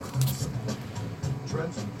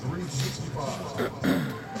Trenton 365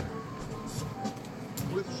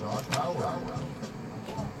 with Jacque Howard.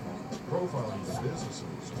 Profiling the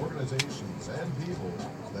businesses, organizations, and people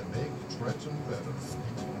that make Trenton better.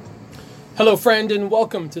 Hello, friend, and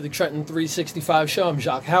welcome to the Trenton 365 show. I'm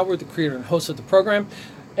Jacque Howard, the creator and host of the program.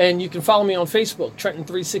 And you can follow me on Facebook, Trenton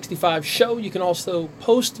 365 Show. You can also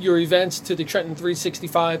post your events to the Trenton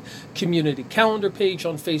 365 community calendar page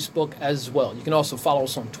on Facebook as well. You can also follow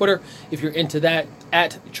us on Twitter if you're into that,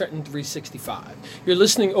 at Trenton 365. You're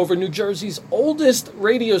listening over New Jersey's oldest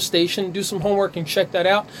radio station. Do some homework and check that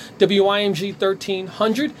out, WIMG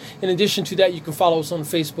 1300. In addition to that, you can follow us on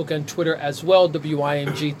Facebook and Twitter as well,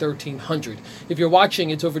 WIMG 1300. If you're watching,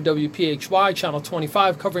 it's over WPHY, Channel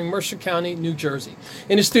 25, covering Mercer County, New Jersey.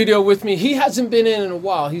 In the studio with me, he hasn't been in a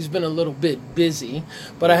while. He's been a little bit busy,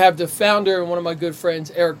 but I have the founder and one of my good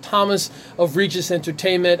friends, Eric Thomas of REJS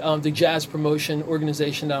Entertainment, the jazz promotion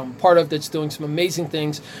organization that I'm part of that's doing some amazing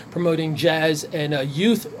things promoting jazz and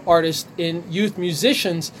youth artists and youth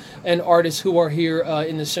musicians and artists who are here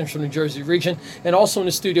in the central New Jersey region. And also in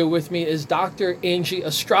the studio with me is Dr. Angy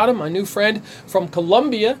Estrada, my new friend from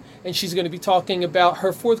Columbia, and she's going to be talking about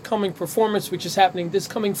her forthcoming performance, which is happening this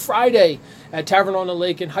coming Friday at Tavern on the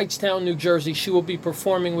Lake in Hightstown, New Jersey. She will be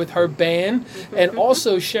performing with her band and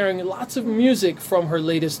also sharing lots of music from her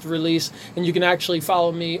latest release. And you can actually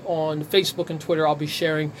follow me on Facebook and Twitter. I'll be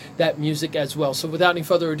sharing that music as well. So without any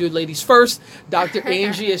further ado, ladies first, Dr.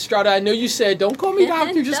 Angy Estrada. I know you said, don't call me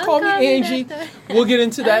doctor, just call me Angy. We'll get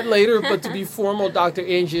into that later, but to be formal, Dr.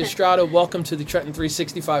 Angy Estrada, welcome to the Trenton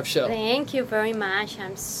 365 show. Thank you very much.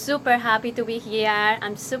 I'm super happy to be here.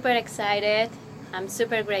 I'm super excited. I'm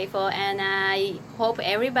super grateful, and I hope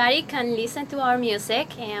everybody can listen to our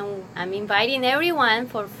music, and I'm inviting everyone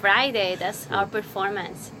for Friday. That's our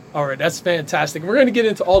performance. All right, that's fantastic. We're going to get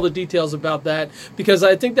into all the details about that because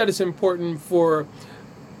I think that it's important for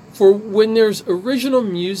when there's original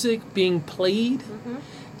music being played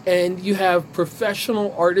and you have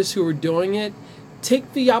professional artists who are doing it,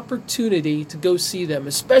 take the opportunity to go see them,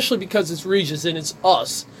 especially because it's REJS and it's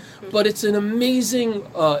us. But it's an amazing,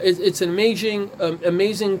 amazing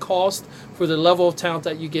cost for the level of talent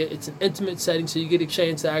that you get. It's an intimate setting, so you get a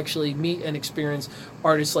chance to actually meet and experience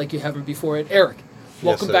artists like you haven't before. And Eric,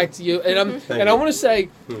 welcome back to you. And I want to say,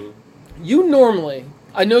 you normally,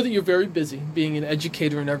 I know that you're very busy being an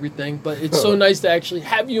educator and everything, but it's so nice to actually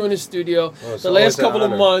have you in the studio. The last couple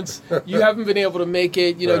of months, you haven't been able to make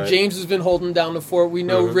it. You know, James has been holding down the fort. We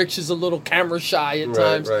know Rich is a little camera shy at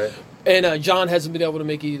times. And John hasn't been able to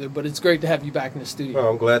make it either, but it's great to have you back in the studio. Well,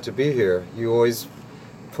 I'm glad to be here. You always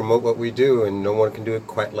promote what we do, and no one can do it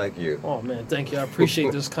quite like you. Oh, man, thank you. I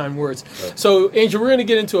appreciate those kind words. So, Angel, we're going to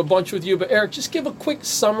get into a bunch with you, but Eric, just give a quick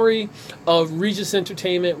summary of REJS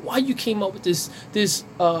Entertainment, why you came up with this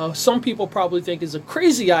some people probably think is a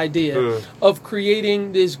crazy idea of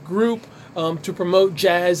creating this group to promote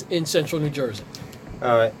jazz in central New Jersey.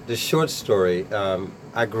 The short story,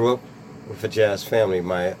 I grew up with a jazz family.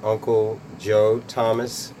 My uncle, Joe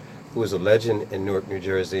Thomas, who was a legend in Newark, New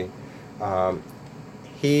Jersey,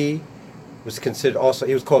 he was considered also,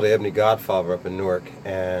 he was called the Ebony Godfather up in Newark,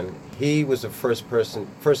 and he was the first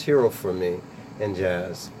hero for me in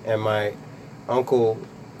jazz. And my uncle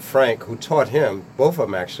Frank, who taught him, both of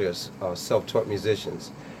them actually are self-taught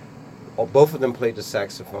musicians. Both of them played the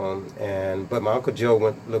saxophone, but my Uncle Joe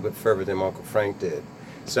went a little bit further than my Uncle Frank did.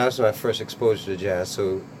 So that was my first exposure to jazz.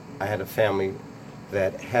 So I had a family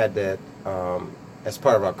that had that as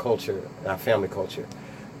part of our culture, our family culture.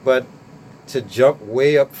 But to jump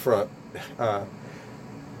way up front,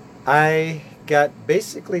 I got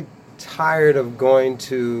basically tired of going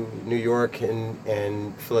to New York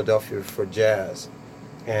and Philadelphia for jazz.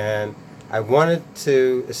 And I wanted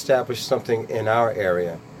to establish something in our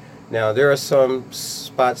area. Now, there are some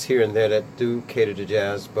spots here and there that do cater to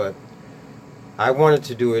jazz, but I wanted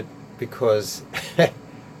to do it because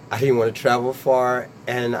I didn't want to travel far,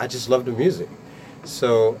 and I just loved the music.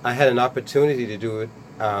 So I had an opportunity to do it,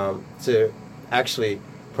 to actually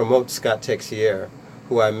promote Scott Texier,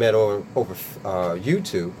 who I met over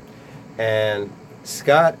YouTube. And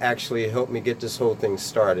Scott actually helped me get this whole thing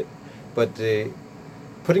started. But the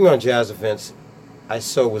putting on jazz events, I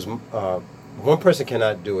saw was one person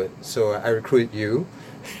cannot do it. So I recruited you,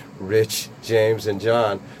 Rich, James, and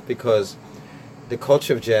John, because the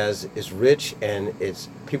culture of jazz is rich and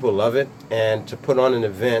people love it. And to put on an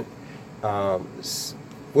event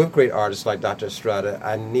with great artists like Dr. Estrada,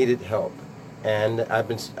 I needed help, and I've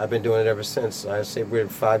been doing it ever since. I say we're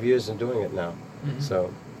 5 years in doing it now.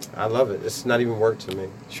 So I love it. It's not even work to me.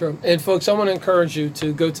 Sure. And folks, I want to encourage you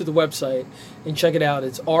to go to the website and check it out.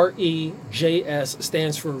 It's REJS,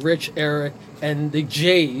 stands for Rich, Eric, and the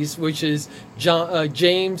J's, which is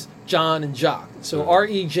James, John, and Jacque. So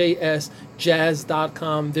REJS,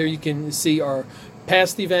 jazz.com. There you can see our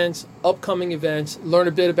past events, upcoming events, learn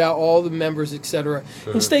a bit about all the members, etc.,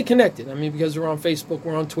 and stay connected. I mean, because we're on Facebook,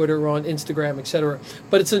 we're on Twitter, we're on Instagram, etc.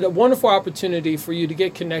 But it's a wonderful opportunity for you to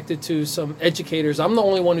get connected to some educators. I'm the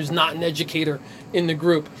only one who's not an educator in the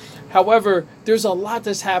group. However, there's a lot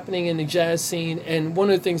that's happening in the jazz scene, and one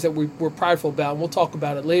of the things that we're prideful about, and we'll talk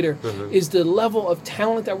about it later, is the level of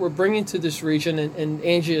talent that we're bringing to this region, and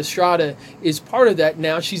Angy Estrada is part of that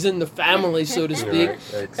now. She's in the family, so to speak. Right,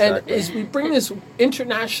 exactly. And as we bring this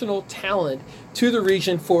international talent to the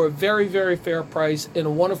region for a very, very fair price in a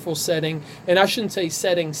wonderful setting, and I shouldn't say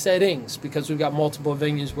settings, because we've got multiple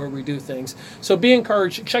venues where we do things. So be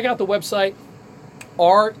encouraged. Check out the website,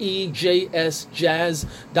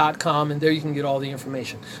 REJSjazz.com, and there you can get all the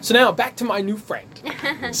information. So now back to my new friend.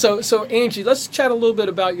 So Angy, let's chat a little bit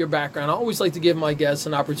about your background. I always like to give my guests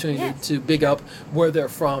an opportunity to big up where they're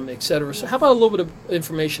from, etc. So how about a little bit of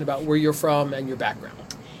information about where you're from and your background?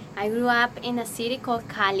 I grew up in a city called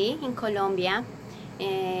Cali in Colombia,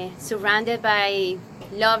 surrounded by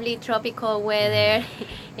lovely tropical weather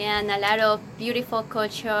and a lot of beautiful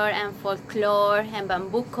culture and folklore and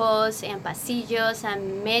bambucos and pasillos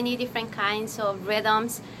and many different kinds of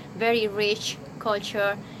rhythms, very rich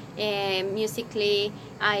culture. Musically,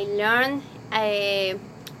 I learned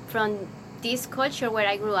from this culture where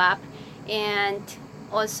I grew up, and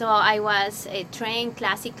also I was trained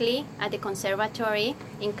classically at the conservatory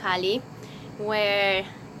in Cali, where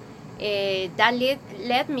that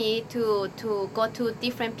led me to go to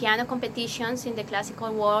different piano competitions in the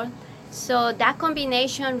classical world. So that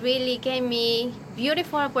combination really gave me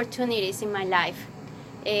beautiful opportunities in my life.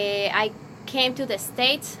 I came to the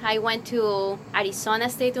States. I went to Arizona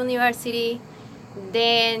State University,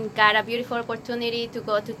 then got a beautiful opportunity to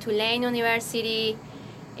go to Tulane University.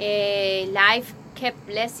 Life kept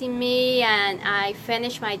blessing me, and I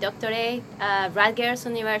finished my doctorate at Rutgers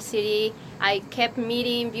University. I kept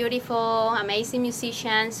meeting beautiful, amazing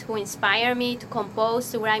musicians who inspired me to compose,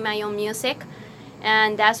 to write my own music.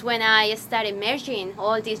 And that's when I started merging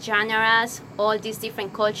all these genres, all these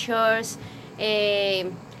different cultures,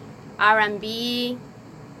 R&B,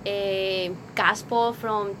 gospel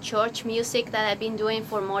from church music that I've been doing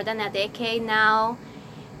for more than a decade now,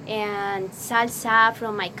 and salsa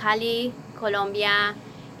from my Cali, Colombia,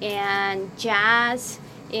 and jazz,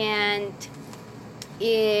 and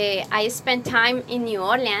I spent time in New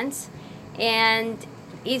Orleans, and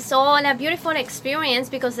it's all a beautiful experience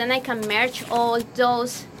because then I can merge all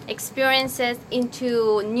those experiences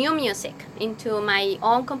into new music, into my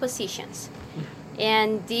own compositions.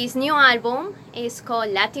 And this new album is called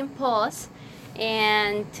Latin Pulse,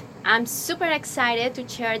 and I'm super excited to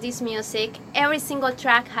share this music. Every single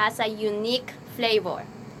track has a unique flavor.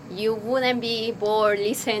 You wouldn't be bored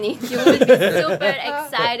listening. You would be super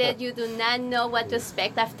excited. You do not know what to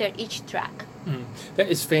expect after each track. That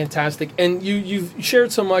is fantastic. And you've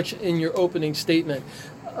shared so much in your opening statement.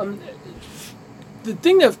 The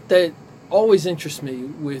thing that always interests me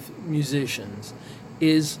with musicians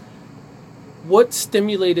is what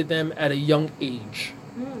stimulated them at a young age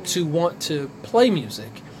to want to play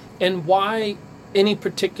music, and why any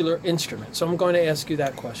particular instrument. So I'm going to ask you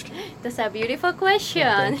that question. That's a beautiful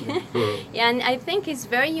question. Thank you. And I think it's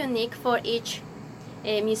very unique for each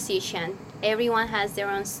musician. Everyone has their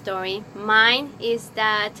own story. Mine is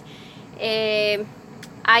that I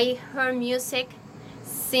heard music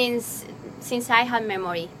since I had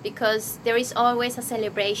memory, because there is always a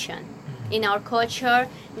celebration in our culture.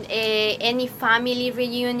 Any family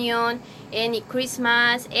reunion, any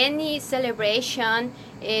Christmas, any celebration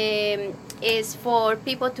is for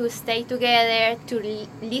people to stay together, to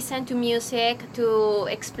listen to music, to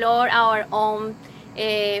explore our own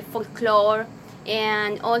folklore,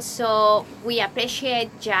 and also we appreciate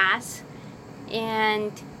jazz,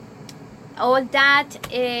 and all that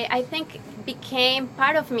I think became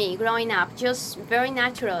part of me growing up, just very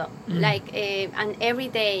natural, like an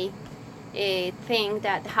everyday thing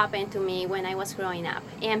that happened to me when I was growing up.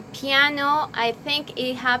 And piano, I think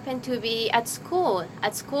it happened to be at school.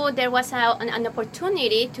 At school, there was an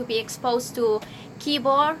opportunity to be exposed to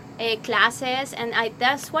keyboard classes, and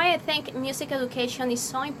that's why I think music education is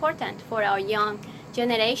so important for our young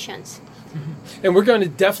generations. And we're going to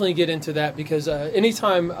definitely get into that, because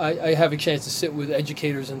anytime I have a chance to sit with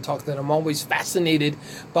educators and talk to them, I'm always fascinated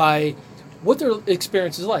by what their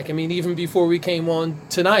experience is like. I mean, even before we came on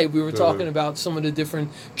tonight, we were talking about some of the different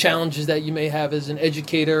challenges that you may have as an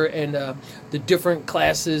educator and the different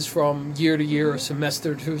classes from year to year or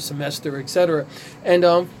semester to semester, etc. And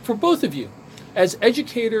for both of you, as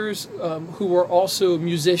educators who are also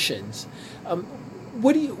musicians,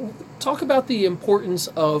 what do you talk about the importance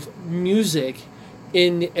of music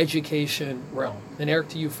in the education realm? And Eric,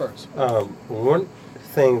 to you first. One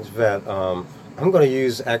thing that I'm going to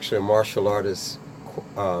use actually a martial artist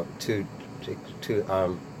to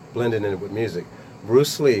blend it in with music.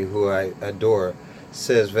 Bruce Lee, who I adore,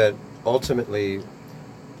 says that ultimately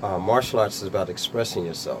martial arts is about expressing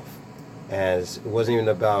yourself, and it wasn't even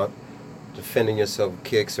about defending yourself with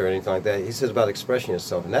kicks or anything like that. He says about expressing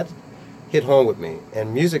yourself, and that hit home with me.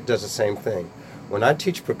 And music does the same thing. When I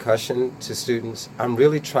teach percussion to students, I'm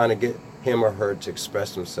really trying to get him or her to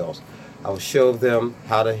express themselves. I'll show them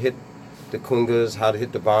how to hit the congas, how to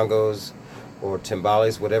hit the bongos or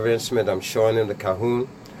timbales, whatever instrument. I'm showing them the cajon.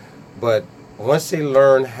 But once they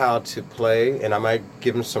learn how to play, and I might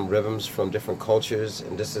give them some rhythms from different cultures,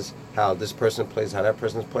 and this is how this person plays, how that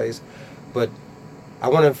person plays, but I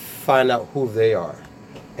want to find out who they are.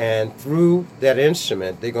 And through that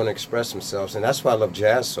instrument, they're going to express themselves. And that's why I love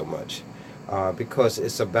jazz so much, because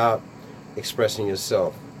it's about expressing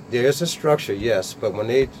yourself. There is a structure, yes, but when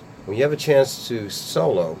you have a chance to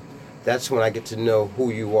solo, that's when I get to know who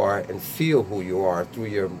you are and feel who you are through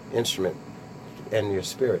your instrument and your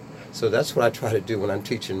spirit. So that's what I try to do when I'm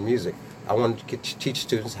teaching music. I want to teach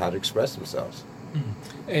students how to express themselves.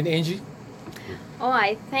 And Angie? Oh,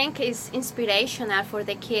 I think it's inspirational for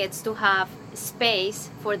the kids to have space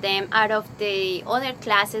for them out of the other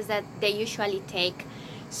classes that they usually take,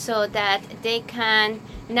 so that they can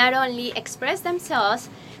not only express themselves,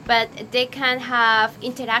 but they can have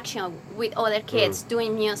interaction with other kids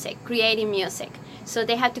doing music, creating music. So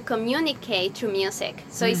they have to communicate through music.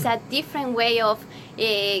 So it's a different way of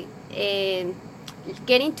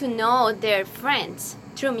getting to know their friends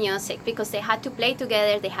through music, because they have to play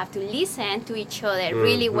together, they have to listen to each other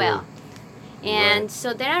really well. And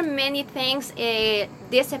so there are many things,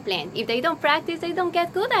 discipline. If they don't practice, they don't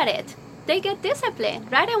get good at it. They get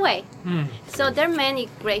disciplined right away. So there are many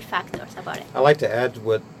great factors about it. I like to add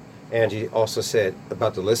what Angie also said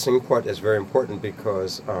about the listening part. Is very important,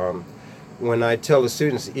 because when I tell the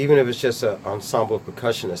students, even if it's just an ensemble of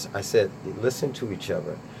percussionists, I said, listen to each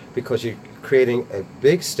other, because you're creating a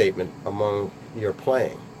big statement among your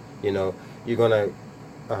playing. You know, you're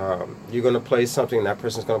gonna play something, that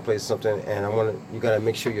person's gonna play something, and you gotta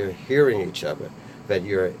make sure you're hearing each other, that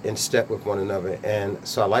you're in step with one another. And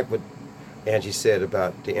so I like what Angie said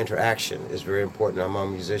about the interaction is very important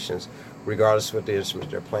among musicians, regardless of what the instrument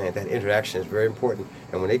they're playing. That interaction is very important,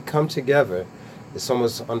 and when they come together, it's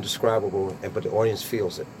almost undescribable, but the audience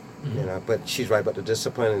feels it. You know, but she's right about the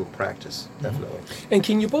discipline and practice, definitely. And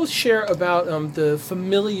can you both share about the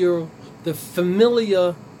familiar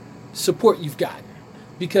support you've gotten?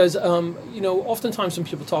 Because oftentimes when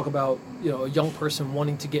people talk about a young person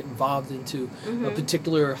wanting to get involved into a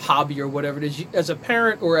particular hobby or whatever it is, as a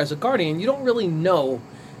parent or as a guardian, you don't really know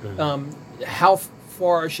how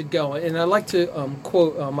far I should go. And I like to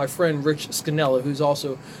quote my friend Rich Scannella, who's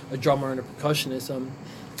also a drummer and a percussionist.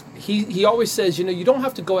 He always says, you don't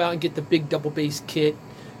have to go out and get the big double bass kit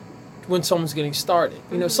when someone's getting started.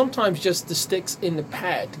 Sometimes just the sticks in the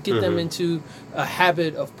pad to get them into a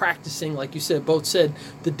habit of practicing, like you said, both said,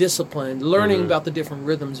 the discipline, learning about the different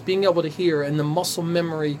rhythms, being able to hear, and the muscle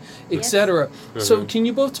memory, etc. So can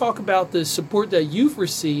you both talk about the support that you've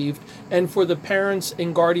received, and for the parents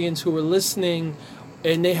and guardians who are listening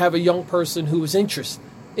and they have a young person who is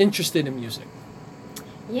interested in music?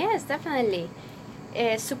 Yes, definitely.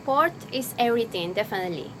 Support is everything,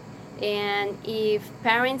 definitely. And if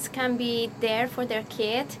parents can be there for their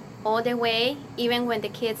kid all the way, even when the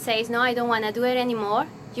kid says, no, I don't want to do it anymore,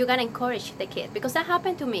 you got to encourage the kid. Because that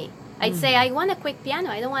happened to me. I'd say, I want to quit piano,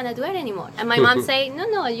 I don't want to do it anymore. And my mom say,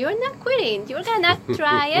 no, you're not quitting. You're going to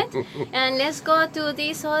try it. And let's go to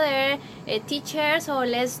these other teachers, or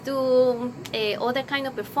let's do other kind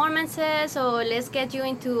of performances, or let's get you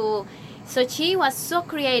into... So she was so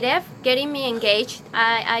creative, getting me engaged.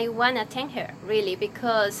 I want to thank her, really,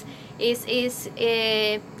 because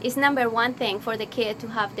it's number one thing for the kid to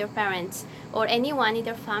have their parents or anyone in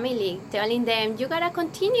their family telling them, you got to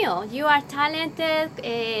continue. You are talented,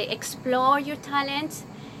 explore your talents,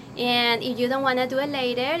 and if you don't want to do it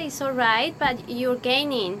later, it's all right, but you're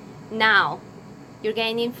gaining now. You're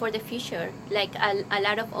gaining for the future, like a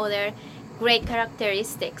lot of other great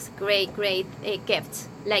characteristics, great gifts,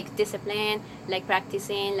 like discipline, like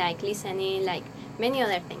practicing, like listening, like many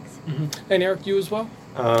other things. And Eric, you as well?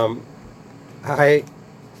 I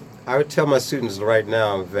would tell my students right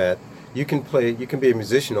now that you can be a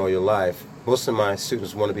musician all your life. Most of my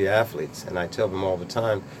students want to be athletes, and I tell them all the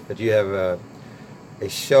time that you have a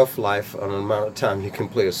shelf life on the amount of time you can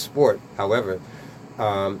play a sport. However,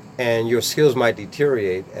 and your skills might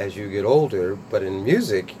deteriorate as you get older, but in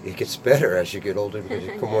music, it gets better as you get older because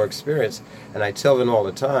you become more experienced. And I tell them all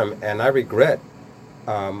the time, and I regret.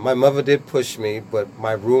 My mother did push me, but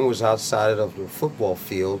my room was outside of the football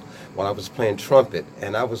field while I was playing trumpet.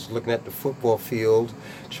 And I was looking at the football field,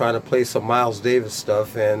 trying to play some Miles Davis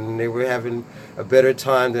stuff, and they were having a better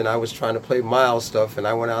time than I was trying to play Miles stuff. And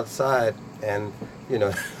I went outside, and,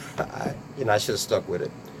 I should have stuck with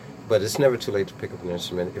it. But it's never too late to pick up an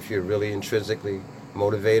instrument. If you're really intrinsically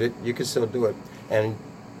motivated, you can still do it. And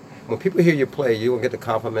when people hear you play, you will get the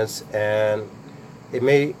compliments, and it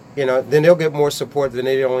may, then they'll get more support than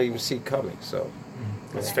they don't even see coming. So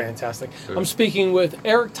that's fantastic. I'm speaking with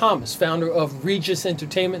Eric Thomas, founder of REJS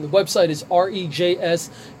Entertainment. The website is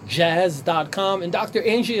REJSJazz.com, and Dr.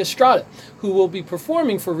 Angy Estrada, who will be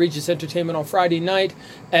performing for REJS Entertainment on Friday night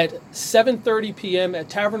at 7:30 p.m. at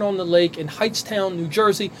Tavern on the Lake in Hightstown, New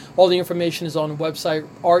Jersey. All the information is on the website,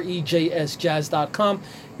 REJSJazz.com.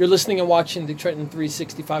 You're listening and watching the Trenton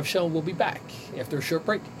 365 show, and we'll be back after a short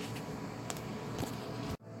break.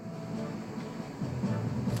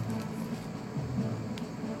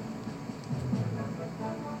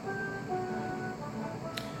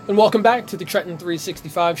 And welcome back to the Trenton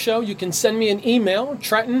 365 show. You can send me an email,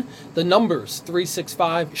 Trenton, the numbers,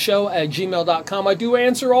 365show@gmail.com. I do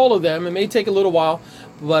answer all of them. It may take a little while,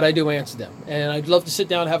 but I do answer them. And I'd love to sit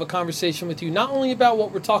down and have a conversation with you, not only about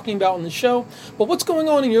what we're talking about on the show, but what's going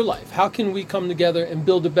on in your life. How can we come together and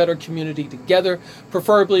build a better community together,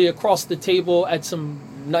 preferably across the table at some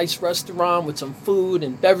nice restaurant with some food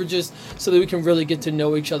and beverages, so that we can really get to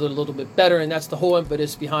know each other a little bit better. And that's the whole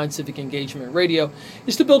impetus behind Civic Engagement Radio,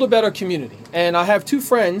 is to build a better community. And I have two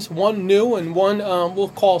friends, one new and one we'll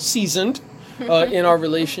call seasoned in our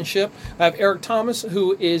relationship. I have Eric Thomas,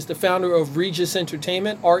 who is the founder of REJS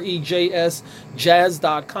Entertainment.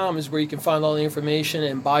 REJSJazz.com is where you can find all the information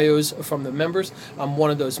and bios from the members. I'm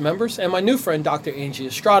one of those members. And my new friend, Dr. Angy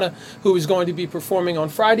Estrada, who is going to be performing on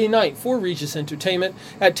Friday night for REJS Entertainment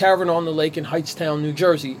at Tavern on the Lake in Hightstown, New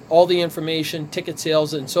Jersey. All the information, ticket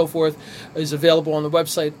sales, and so forth is available on the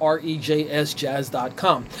website,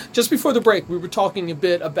 REJSJazz.com. Just before the break, we were talking a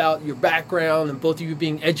bit about your background and both of you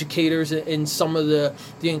being educators in some of the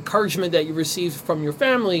encouragement that you received from your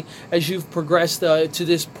family as you've progressed to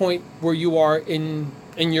this point where you are in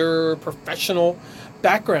your professional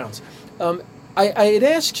backgrounds. I had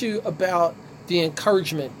asked you about the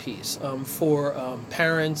encouragement piece for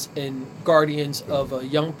parents and guardians of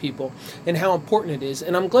young people and how important it is.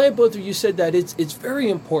 And I'm glad both of you said that it's very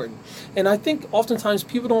important. And I think oftentimes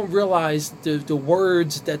people don't realize the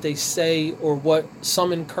words that they say or what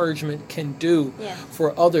some encouragement can do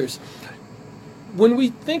for others. When we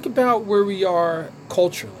think about where we are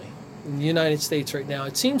culturally in the United States right now,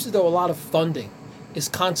 it seems as though a lot of funding is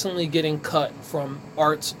constantly getting cut from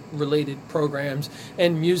arts-related programs,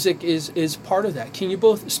 and music is part of that. Can you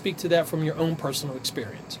both speak to that from your own personal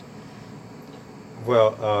experience?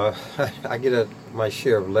 Well, I get my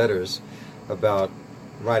share of letters about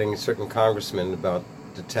writing certain congressmen about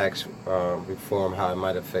the tax reform, how it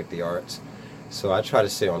might affect the arts. So I try to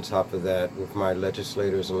stay on top of that with my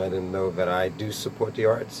legislators and let them know that I do support the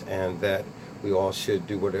arts and that we all should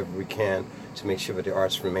do whatever we can to make sure that the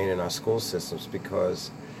arts remain in our school systems, because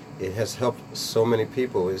it has helped so many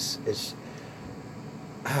people. It's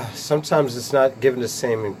sometimes it's not given the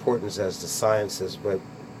same importance as the sciences, but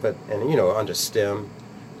under STEM,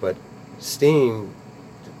 but STEAM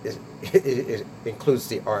it includes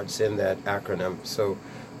the arts in that acronym. So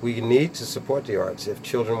we need to support the arts if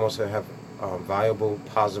children want to have valuable,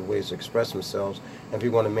 positive ways to express themselves, and we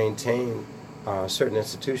want to maintain certain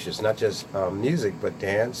institutions, not just music, but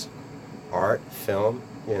dance, art, film.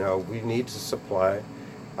 We need to support,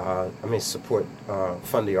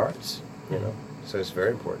 fund the arts. So it's very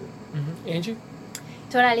important. Mm-hmm. Angie?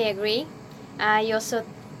 Totally agree. I also,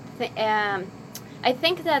 I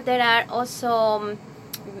think that there are also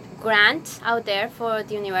grants out there for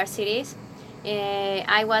the universities.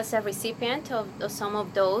 I was a recipient of some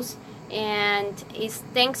of those. And it's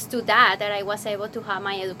thanks to that I was able to have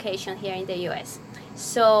my education here in the U.S.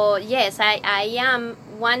 So yes, I am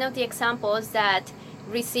one of the examples that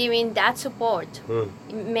receiving that support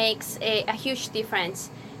makes a huge difference.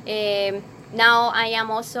 Now I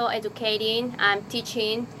am also educating, I'm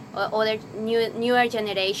teaching other newer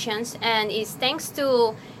generations, and it's thanks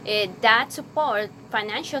to that support,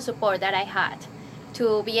 financial support that I had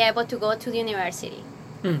to be able to go to the university.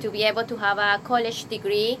 to be able to have a college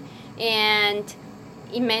degree. And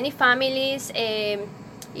in many families,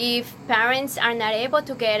 if parents are not able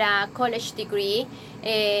to get a college degree,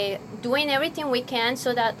 doing everything we can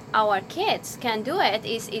so that our kids can do it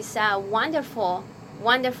is a wonderful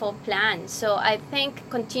plan. So I think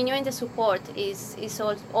continuing the support is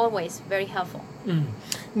always very helpful.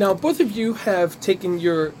 Now, both of you have taken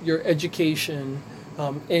your education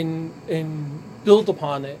and build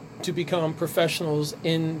upon it to become professionals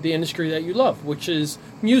in the industry that you love, which is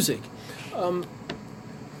music.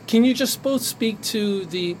 Can you just both speak to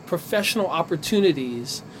the professional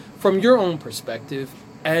opportunities from your own perspective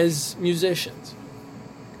as musicians?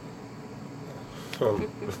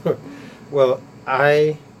 Well,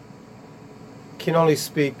 I can only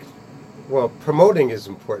speak. Well, promoting is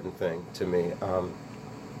an important thing to me.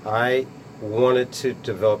 I wanted to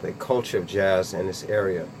develop a culture of jazz in this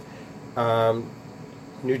area.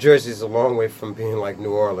 New Jersey is a long way from being like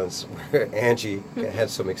New Orleans, where Angy had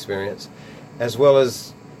some experience, as well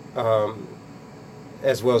as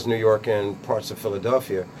New York and parts of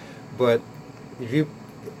Philadelphia. But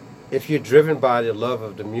if you're driven by the love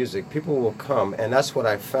of the music, people will come, and that's what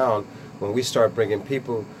I found when we start bringing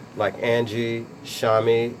people like Angy,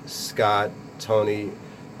 Shami, Scott, Tony,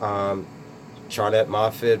 Charnette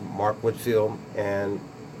Moffitt, Mark Whitfield, and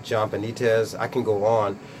John Benitez. I can go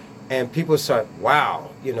on, and people start,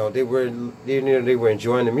 wow, they were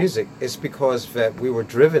enjoying the music. It's because that we were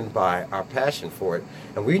driven by our passion for it,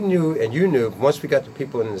 and we knew, and you knew, once we got the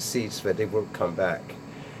people in the seats, that they would come back.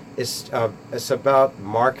 It's about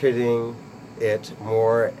marketing it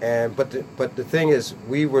more, but the thing is,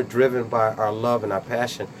 we were driven by our love and our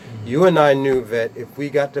passion. You and I knew that if we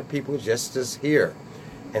got the people just as here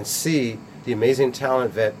and see the amazing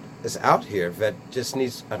talent that is out here that just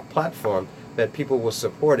needs a platform, that people will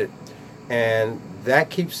support it, and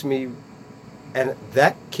that keeps me going.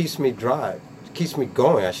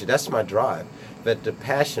 Actually, that's my drive. That the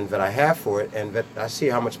passion that I have for it, and that I see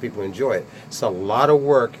how much people enjoy it. It's a lot of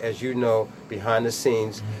work, as you know, behind the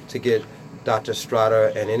scenes to get Dr.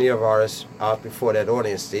 Estrada and any of our artists out before that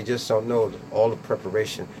audience. They just don't know all the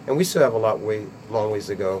preparation, and we still have a long ways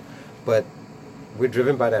to go, but we're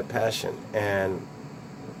driven by that passion. And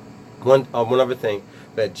one other thing,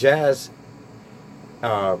 that jazz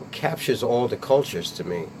captures all the cultures to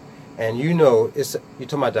me. And you're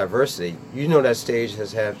talking about diversity. That stage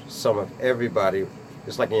has had some of everybody.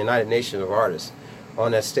 It's like a United Nations of artists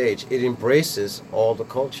on that stage. It embraces all the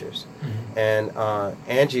cultures. And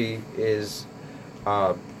Angy is,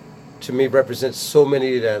 to me, represents so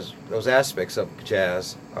many of those aspects of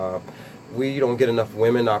jazz. We don't get enough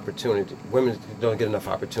women don't get enough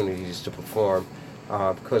opportunities to perform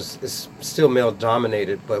because it's still male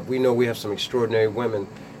dominated. But we know we have some extraordinary women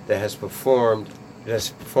that performs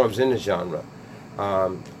in the genre.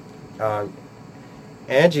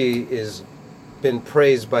 Angy is been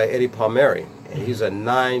praised by Eddie Palmieri, and he's a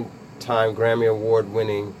 9-time Grammy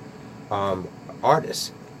Award-winning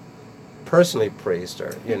artist. Personally praised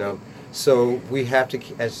her, So we have to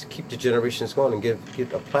keep the generations going and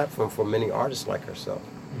give a platform for many artists like herself.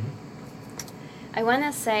 I want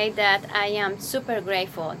to say that I am super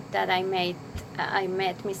grateful that I met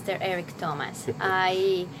Mr. Eric Thomas.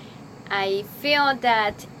 I feel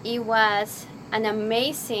that it was an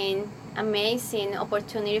amazing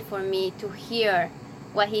opportunity for me to hear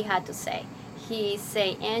what he had to say. He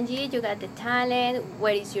said, Angy, you got the talent,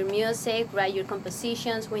 where is your music, write your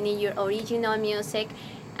compositions, we need your original music.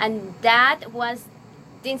 And that was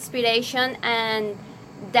the inspiration, and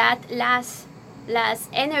that last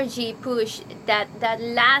energy push, that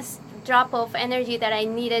last drop of energy that I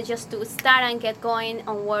needed just to start and get going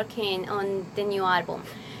on working on the new album.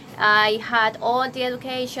 I had all the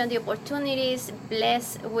education, the opportunities,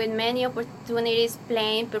 blessed with many opportunities,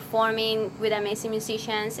 playing, performing with amazing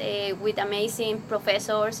musicians, with amazing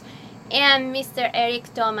professors. And Mr.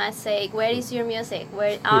 Eric Thomas said, where is your music?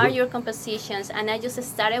 Where are your compositions? And I just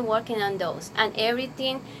started working on those. And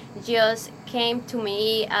everything just came to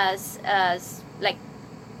me as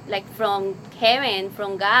like from heaven,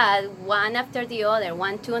 from God, one after the other,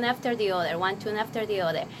 one tune after the other, one tune after the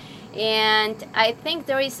other. And I think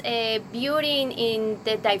there is a beauty in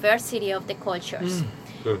the diversity of the cultures.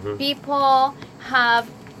 People have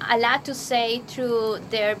a lot to say through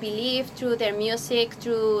their belief, through their music,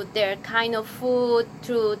 through their kind of food,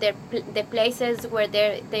 through the places where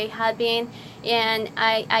they have been. And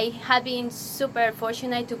I have been super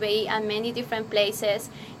fortunate to be at many different places.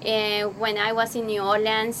 And when I was in New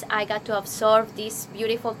Orleans, I got to absorb this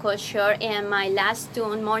beautiful culture. And my last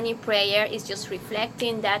tune, Morning Prayer, is just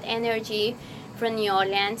reflecting that energy from New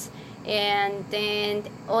Orleans. And then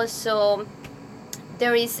also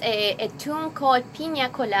there is a tune called Pina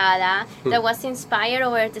Colada that was inspired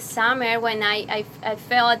over the summer when I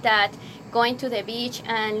felt that going to the beach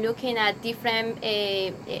and looking at different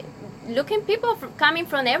looking people coming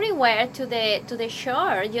from everywhere to the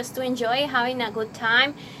shore just to enjoy having a good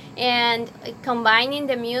time and combining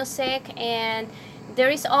the music, and there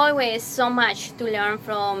is always so much to learn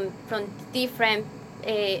from different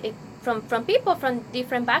from people from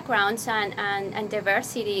different backgrounds, and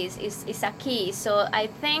diversity is a key. So I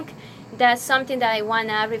think that's something that I want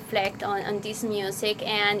to reflect on this music,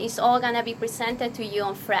 and it's all going to be presented to you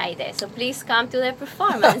on Friday. So please come to the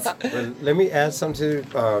performance. Well, let me add something.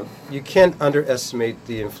 You can't underestimate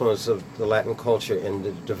the influence of the Latin culture in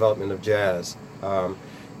the development of jazz.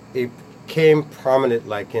 It came prominent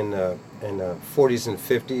like in the 40s and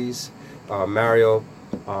 50s. Mario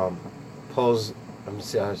Paul's, I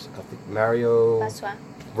think Mario... Pasua.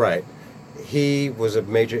 Right. He was a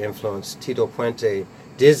major influence. Tito Puente.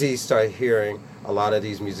 Dizzy started hearing a lot of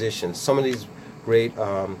these musicians. Some of these great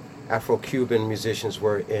Afro-Cuban musicians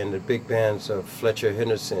were in the big bands of Fletcher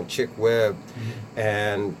Henderson, Chick Webb,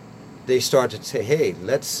 and they started to say, hey,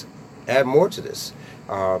 let's add more to this.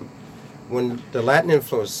 When the Latin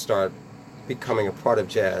influence started becoming a part of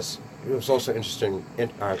jazz, it was also interesting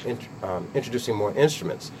introducing more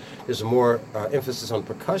instruments. There's more emphasis on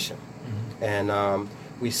percussion. And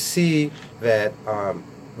we see that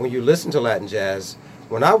when you listen to Latin jazz,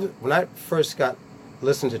 when I first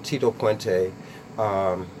listened to Tito Puente,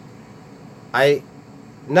 I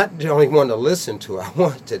not only wanted to listen to it, I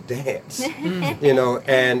wanted to dance. You know,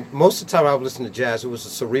 and most of the time I would listen to jazz, it was a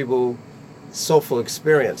cerebral, soulful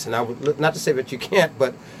experience. And I would, not to say that you can't,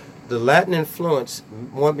 but the Latin influence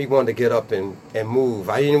wanted to get up and move.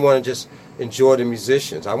 I didn't want to just enjoy the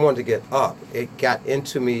musicians. I wanted to get up. It got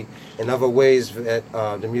into me in other ways that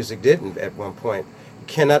the music didn't at one point. You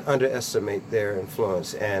cannot underestimate their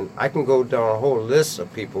influence. And I can go down a whole list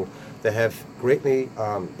of people that have greatly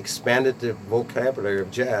expanded the vocabulary of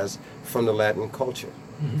jazz from the Latin culture.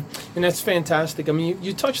 And that's fantastic. I mean,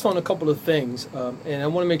 you touched on a couple of things, and I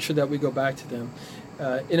want to make sure that we go back to them.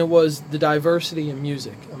 And it was the diversity in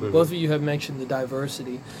music. Both of you have mentioned the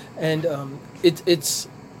diversity. And it's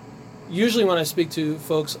usually when I speak to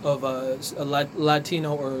folks of a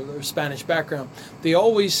Latino or Spanish background, they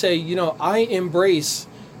always say, you know, I embrace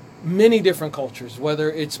many different cultures,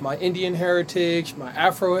 whether it's my Indian heritage, my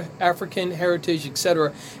African heritage,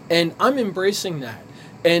 etc. And I'm embracing that.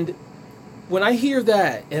 And when I hear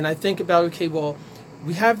that and I think about, okay, well,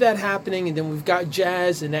 we have that happening, and then we've got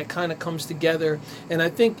jazz, and that kind of comes together. And I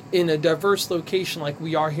think in a diverse location like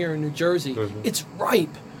we are here in New Jersey, it's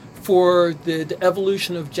ripe for the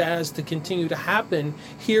evolution of jazz to continue to happen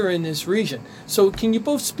here in this region. So can you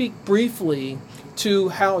both speak briefly to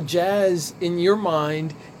how jazz, in your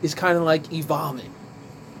mind, is kind of like evolving?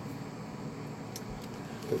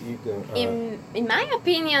 In my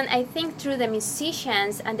opinion, I think through the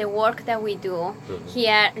musicians and the work that we do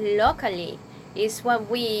here locally is what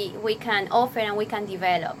we can offer and we can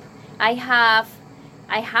develop. I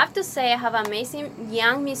have to say I have amazing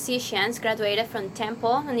young musicians graduated from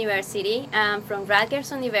Temple University and from Rutgers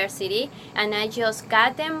University, and I just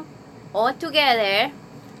got them all together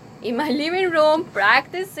in my living room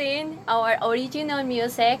practicing our original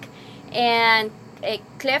music, and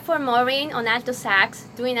Clifford Morin on alto sax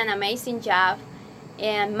doing an amazing job,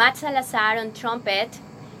 and Matt Salazar on trumpet.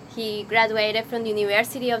 He graduated from the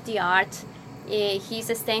University of the Arts.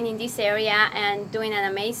 He's staying in this area and doing an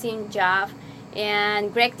amazing job.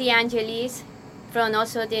 And Greg DeAngelis from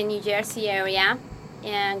also the New Jersey area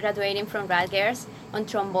and graduating from Rutgers on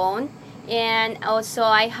trombone. And also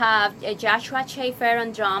I have Joshua Schaefer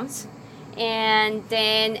on drums. And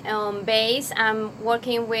then on bass, I'm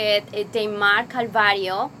working with Deimar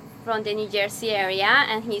Calvario from the New Jersey area,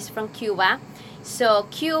 and he's from Cuba. So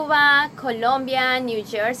Cuba, Colombia, New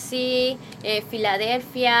Jersey,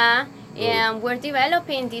 Philadelphia, and we're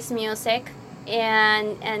developing this music.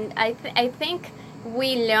 And I think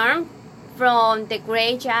we learn from the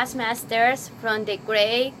great jazz masters, from the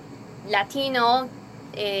great Latino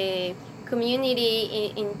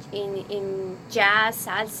community in jazz,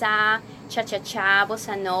 salsa, cha-cha-cha,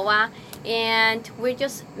 bossa nova, and we're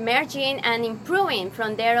just merging and improving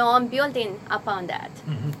from there on, building upon that.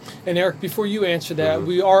 And Eric, before you answer that,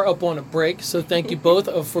 we are up on a break, so thank you both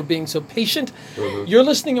for being so patient. You're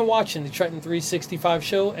listening and watching the Trenton 365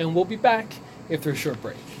 show, and we'll be back after a short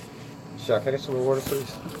break. Jacque, can I get some water, please?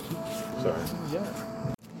 Sorry. Yeah.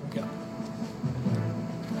 Okay.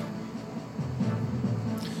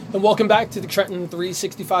 And welcome back to the Trenton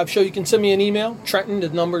 365 Show. You can send me an email, Trenton, the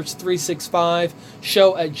number's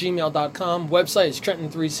 365show@gmail.com. Website is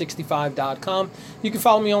Trenton365.com. You can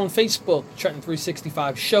follow me on Facebook, Trenton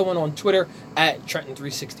 365 Show, and on Twitter at Trenton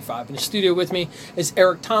 365. In the studio with me is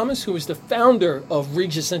Eric Thomas, who is the founder of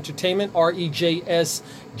REJS Entertainment, REJS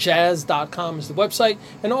Jazz.com is the website.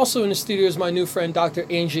 And also in the studio is my new friend, Dr.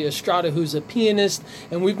 Angy Estrada, who's a pianist.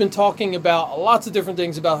 And we've been talking about lots of different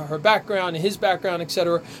things about her background and his background,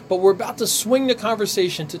 etc. But we're about to swing the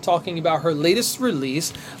conversation to talking about her latest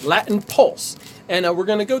release, Latin Pulse. And we're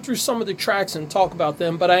going to go through some of the tracks and talk about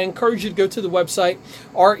them. But I encourage you to go to the website,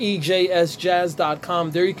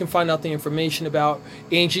 rejsjazz.com. There you can find out the information about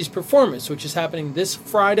Angy's performance, which is happening this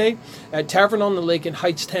Friday at Tavern on the Lake in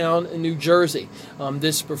Hightstown, New Jersey.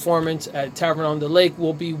 This performance at Tavern on the Lake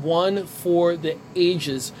will be one for the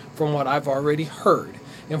ages, from what I've already heard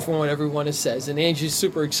and from what everyone has says. And Angy's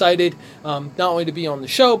super excited, not only to be on the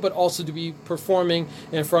show, but also to be performing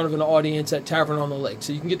in front of an audience at Tavern on the Lake.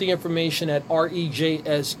 So you can get the information at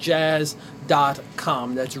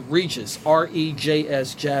rejsjazz.com. That's REJS,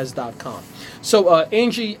 rejsjazz.com. So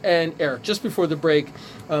Angy and Eric, just before the break,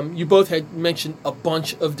 you both had mentioned a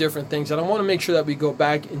bunch of different things, and I want to make sure that we go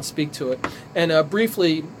back and speak to it. And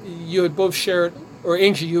briefly, you had both shared, or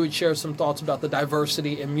Angy, you would share some thoughts about the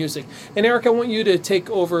diversity in music. And Eric, I want you to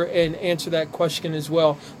take over and answer that question as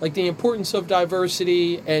well, like the importance of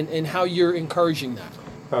diversity and how you're encouraging that.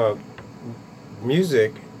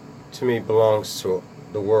 Music, to me, belongs to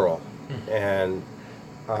the world. And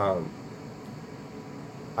the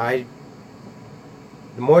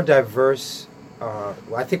more diverse,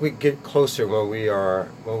 I think we get closer when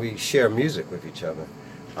we share music with each other.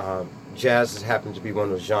 Jazz has happened to be one of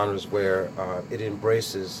those genres where it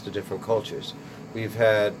embraces the different cultures. We've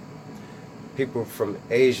had people from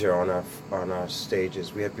Asia on our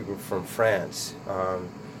stages. We have people from France, from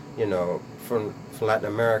Latin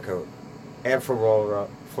America, and from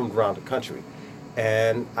around the country.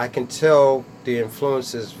 And I can tell the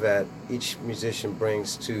influences that each musician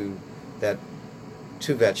brings to that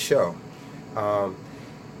show.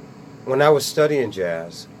 When I was studying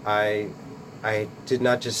jazz, I did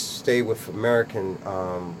not just stay with American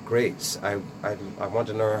greats. I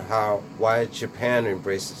wanted to know why Japan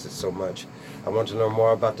embraces it so much. I wanted to know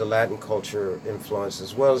more about the Latin culture influence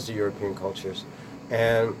as well as the European cultures.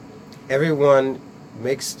 And everyone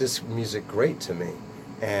makes this music great to me.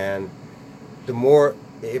 And the more,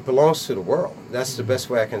 it belongs to the world. That's the best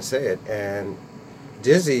way I can say it. And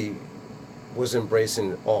Dizzy was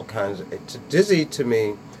embracing all kinds of, Dizzy to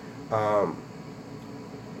me,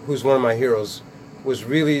 who's one of my heroes, was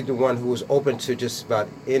really the one who was open to just about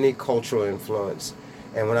any cultural influence.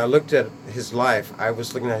 And when I looked at his life, I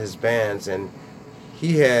was looking at his bands, and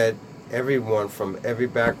he had everyone from every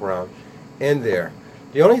background in there.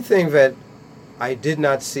 The only thing that I did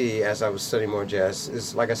not see as I was studying more jazz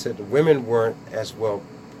is, like I said, the women weren't as well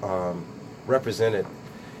represented.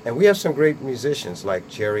 And we have some great musicians like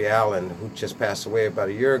Jerry Allen, who just passed away about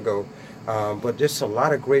a year ago, but there's a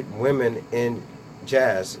lot of great women in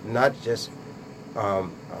jazz, not just who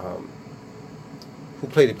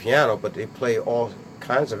play the piano, but they play all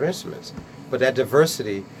kinds of instruments. But that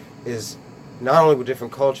diversity is not only with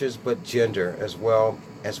different cultures, but gender as well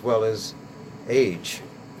as age.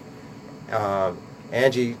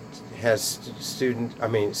 Angy has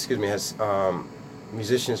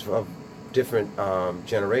musicians of different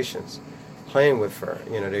generations playing with her.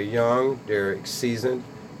 They're young, they're seasoned,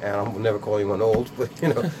 and I will never call anyone old, but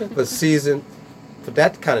but seasoned. For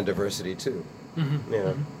that kind of diversity too.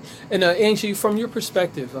 And Angy, from your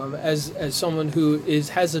perspective, as someone who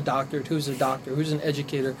has a doctorate, who's an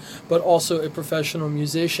educator, but also a professional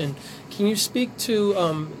musician, can you speak to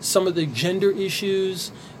some of the gender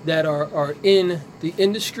issues that are in the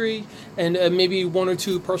industry, and maybe one or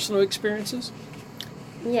two personal experiences?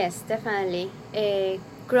 Yes, definitely.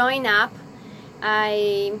 Growing up,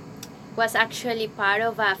 I was actually part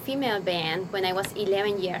of a female band when I was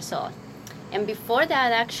 11 years old. And before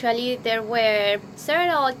that, actually, there were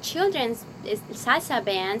several children's salsa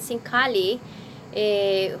bands in Cali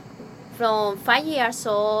from 5 years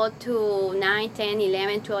old to 9, 10,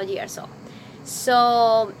 11, 12 years old.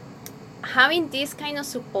 So having this kind of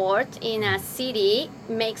support in a city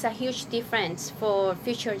makes a huge difference for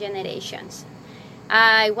future generations.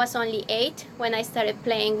 I was only 8 when I started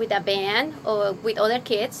playing with a band or with other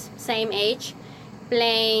kids, same age,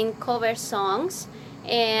 playing cover songs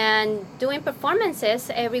and doing performances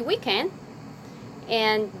every weekend.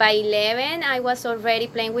 And by 11, I was already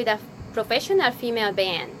playing with a professional female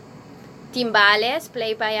band. Timbales,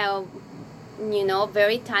 played by a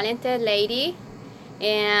very talented lady.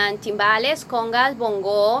 and timbales, congas,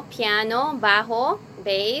 bongo, piano, bajo,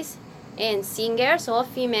 bass, and singers, all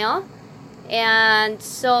female. And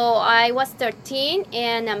so I was 13,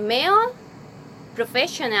 and a male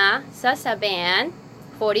professional salsa band,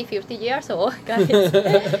 40, 50 years old, guys,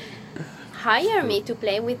 hired me to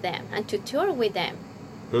play with them and to tour with them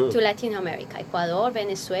to Latin America, Ecuador,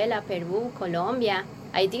 Venezuela, Peru, Colombia.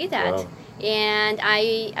 I did that. Wow. And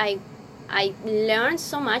I learned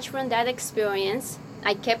so much from that experience.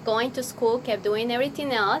 I kept going to school, kept doing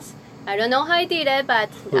everything else. I don't know how I did it, but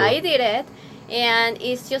I did it. And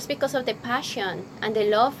it's just because of the passion and the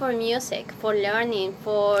love for music, for learning,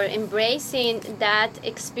 for embracing that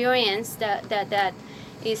experience that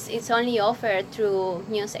is only offered through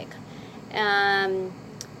music.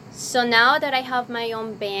 So now that I have my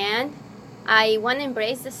own band, I want to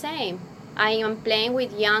embrace the same. I am playing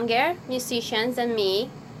with younger musicians than me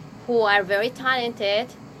who are very talented,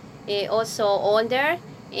 also older,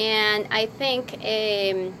 and I think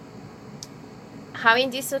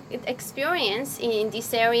having this experience in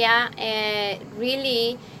this area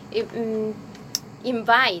really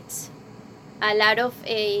invites a lot of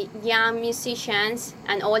young musicians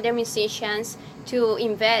and older musicians to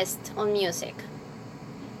invest on music.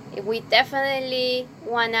 We definitely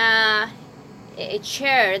want to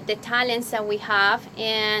share the talents that we have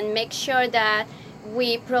and make sure that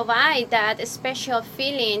we provide that special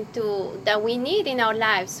feeling that we need in our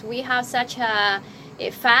lives. We have such a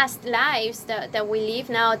fast lives that we live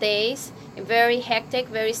nowadays, very hectic,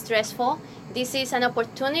 very stressful. This is an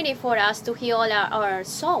opportunity for us to heal our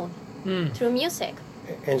soul through music.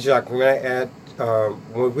 And Jacque, may I add,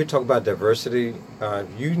 when we talk about diversity,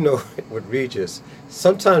 you know with REJS,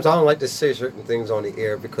 sometimes I don't like to say certain things on the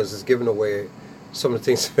air because it's giving away some of the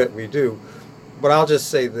things that we do. But I'll just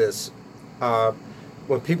say this.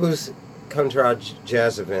 When people come to our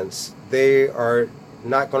jazz events, they are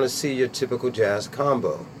not going to see your typical jazz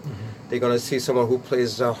combo. Mm-hmm. They're going to see someone who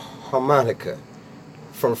plays the harmonica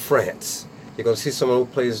from France. They're going to see someone who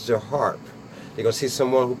plays the harp. They're going to see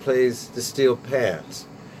someone who plays the steel pans.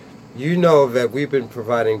 You know that we've been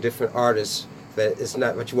providing different artists that it's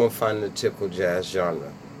not what you won't find in the typical jazz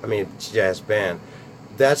genre. I mean, jazz band.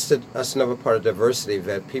 That's another part of diversity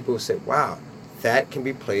that people say, wow, that can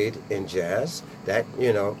be played in jazz. That,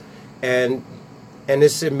 you know, and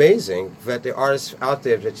it's amazing that the artists out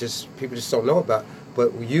there that people just don't know about.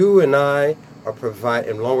 But you and I are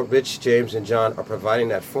providing, along with Rich, James, and John, are providing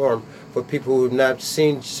that forum for people who have not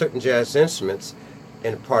seen certain jazz instruments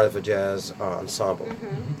in part of a jazz ensemble.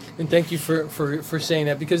 And thank you for saying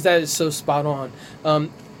that, because that is so spot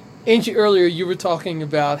on. Angy, earlier you were talking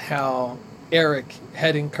about how Eric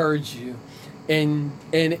had encouraged you, and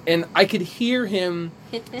I could hear him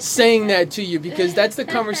saying that to you, because that's the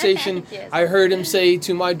conversation Yes. I heard him say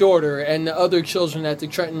to my daughter and the other children at the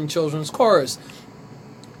Trenton Children's Chorus.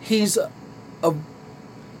 He's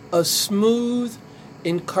a smooth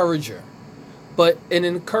encourager, but an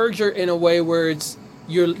encourager in a way where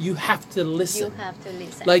you have to listen. You have to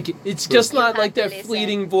listen. Like, it's just not like that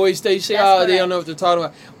fleeting voice they say, they don't know what they're talking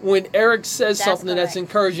about. When Eric says something that's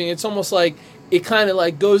encouraging, it's almost like it kind of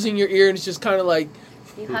like goes in your ear, and it's just kind of like...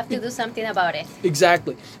 You have to do something about it.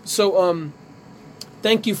 Exactly. So,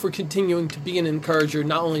 thank you for continuing to be an encourager,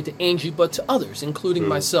 not only to Angy, but to others, including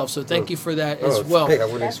myself. So thank you for that as well. I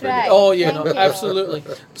wouldn't expect right. that. Oh, yeah, Thank no, you. absolutely.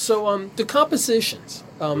 So, the compositions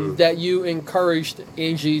that you encouraged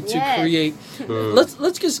Angy to Yes. create,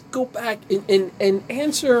 let's just go back and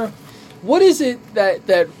answer, what is it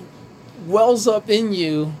that wells up in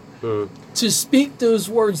you to speak those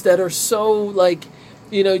words that are so, like,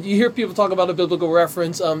 you know, you hear people talk about a biblical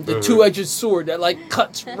reference, the two-edged sword that, like,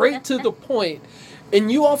 cuts right to the point. And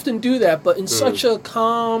you often do that, but in such a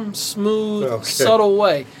calm, smooth, subtle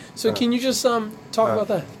way. So can you just talk about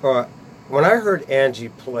that? When I heard Angy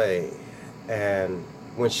play, and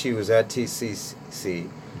when she was at TCC,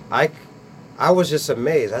 I was just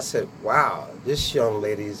amazed. I said, wow, this young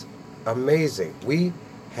lady's amazing. We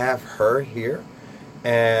have her here.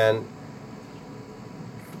 And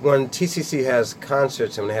when TCC has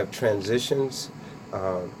concerts and they have transitions,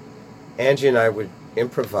 Angy and I would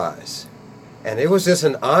improvise. And it was just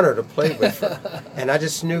an honor to play with her. And I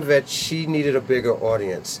just knew that she needed a bigger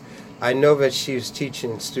audience. I know that she's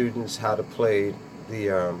teaching students how to play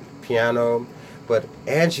the piano, but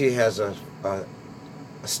Angy has a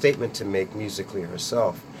statement to make musically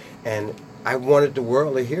herself. And I wanted the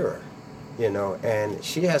world to hear her, you know, and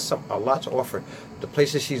she has a lot to offer. The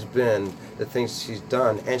places she's been, the things she's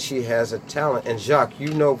done, and she has a talent. And Jacque,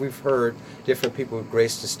 you know, we've heard different people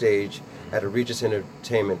grace the stage at a REJS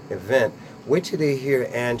Entertainment event. Wait till they hear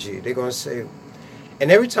Angy. They're going to say,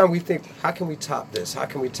 And every time we think, how can we top this? How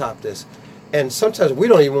can we top this? And sometimes we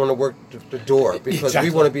don't even want to work the door because Exactly.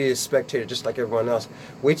 we want to be a spectator just like everyone else.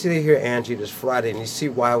 Wait till they hear Angy this Friday and you see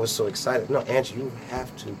why I was so excited. No, Angy, you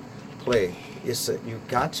have to play. You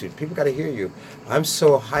got to. People got to hear you. I'm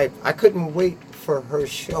so hyped. I couldn't wait for her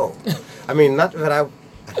show. I mean, not that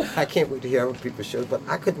I can't wait to hear other people's shows, but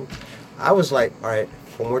I was like, all right,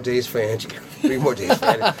 4 more days for Angy, 3 more days for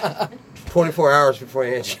Angy, 24 hours before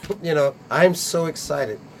Angy. You know, I'm so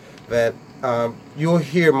excited that you'll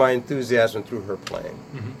hear my enthusiasm through her playing.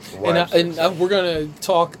 Mm-hmm. Why I'm so excited. We're going to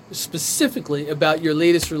talk specifically about your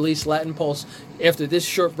latest release, Latin Pulse, after this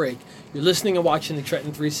short break. You're listening and watching the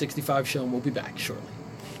Trenton 365 show, and we'll be back shortly.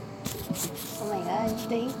 Oh my gosh,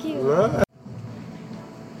 thank you. Right.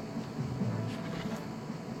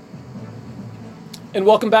 And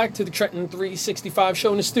welcome back to the Trenton 365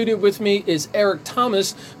 show. In the studio with me is Eric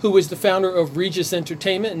Thomas, who is the founder of REJS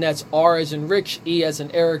Entertainment, and that's R as in Rich, E as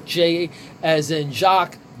in Eric, J as in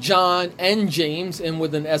Jacque, John, and James, and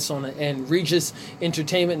with an S on the end. REJS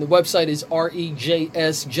Entertainment, and the website is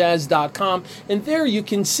rejsjazz.com. And there you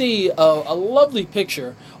can see a lovely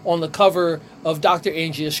picture on the cover of Dr.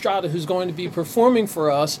 Angy Estrada, who's going to be performing for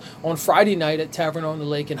us on Friday night at Tavern on the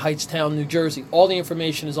Lake in Hightstown, New Jersey. All the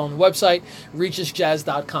information is on the website,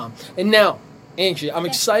 rejsjazz.com. And now, Angy, I'm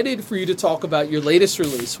excited for you to talk about your latest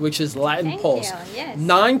release, which is Latin Thank Pulse. you, yes.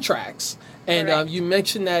 9 tracks. And Correct. you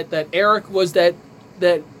mentioned that Eric was that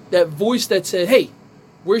voice that said, hey,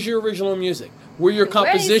 where's your original music? Where are your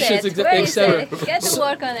compositions, etc. Get to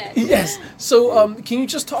work on it. Yes. So can you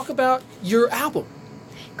just talk about your album?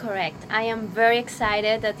 Correct. I am very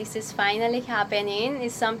excited that this is finally happening.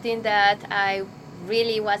 It's something that I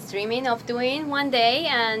really was dreaming of doing one day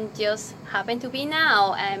and just happened to be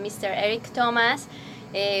now. Mr. Eric Thomas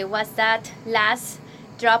was that last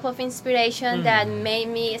drop of inspiration that made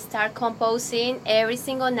me start composing every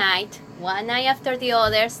single night, one night after the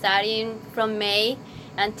other, starting from May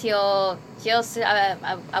until just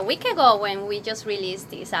a week ago when we just released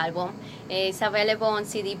this album. It's available on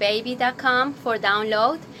cdbaby.com for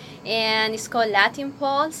download, and it's called Latin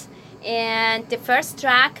Pulse. And the first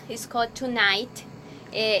track is called Tonight.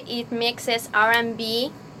 It mixes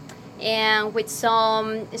R&B and with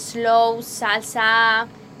some slow salsa,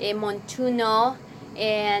 montuno,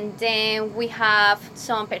 and then we have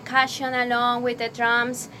some percussion along with the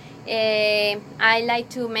drums. I like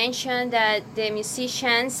to mention that the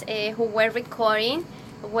musicians who were recording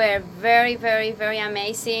were very, very, very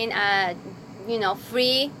amazing.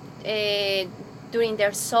 Free during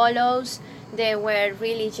their solos. They were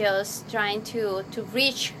really just trying to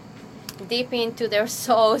reach deep into their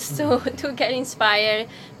souls to get inspired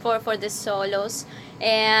for the solos.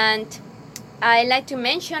 And I like to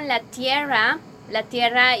mention La Tierra. La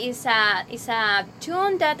Tierra is a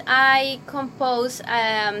tune that I composed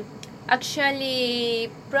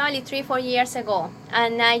actually probably 3-4 years ago,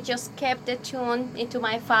 and I just kept the tune into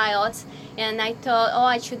my files, and I thought,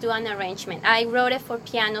 I should do an arrangement. I wrote it for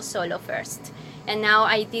piano solo first, and now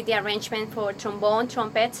I did the arrangement for trombone,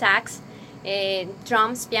 trumpet, sax,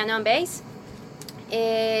 drums, piano, and bass.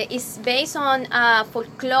 It's based on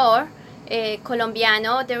folklore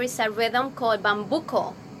Colombiano. There is a rhythm called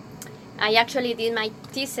bambuco. I actually did my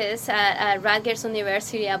thesis at Rutgers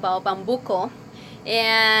University about bambuco,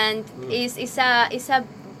 and it's a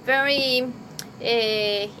very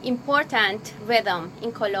important rhythm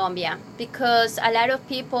in Colombia, because a lot of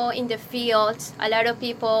people in the fields, a lot of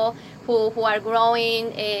people who are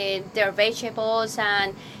growing their vegetables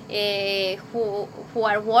and who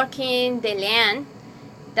are working the land,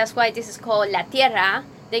 that's why this is called La Tierra,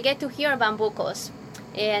 they get to hear bambucos,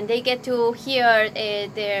 and they get to hear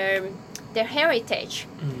their heritage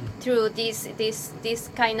through this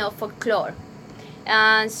kind of folklore.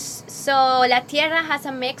 And so La Tierra has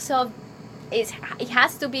a mix of, it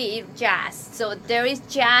has to be jazz. So there is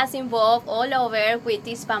jazz involved all over with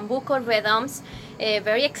these bambuco rhythms,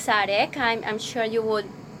 very exotic. I'm sure you would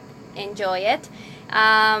enjoy it.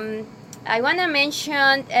 I want to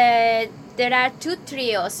mention there are 2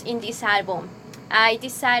 trios in this album. I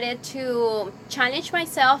decided to challenge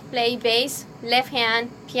myself, play bass, left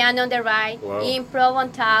hand, piano on the right, improv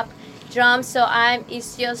on top, drums. So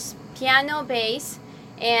it's just piano, bass,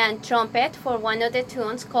 and trumpet for one of the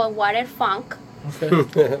tunes called Water Funk.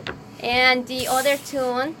 Okay. And the other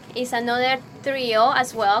tune is another trio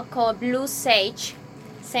as well called Blue Sage.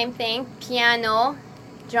 Same thing, piano,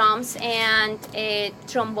 drums, and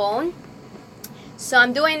trombone. So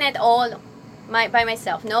I'm doing it all by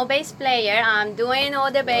myself. No bass player. I'm doing all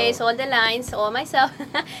the bass, all the lines, all myself.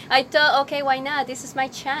 I thought, okay, why not? This is my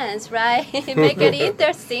chance, right? Make it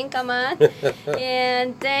interesting, come on.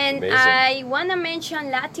 And then Amazing. I want to mention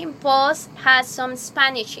Latin Pulse has some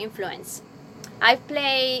Spanish influence. I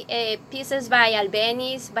play pieces by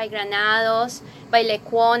Albeniz, by Granados, by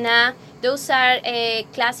Lecuona. Those are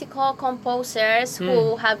classical composers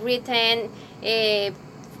who have written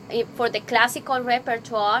for the classical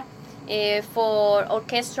repertoire, for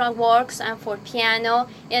orchestral works and for piano.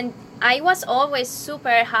 And I was always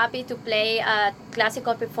super happy to play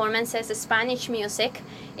classical performances, Spanish music.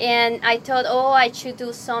 And I thought, I should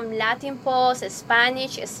do some Latin Pulse,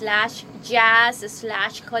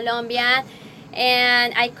 Spanish/jazz/Colombian.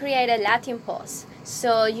 And I created Latin Pulse.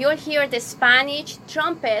 So you'll hear the Spanish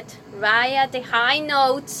trumpet right at the high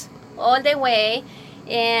notes all the way.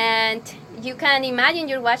 And you can imagine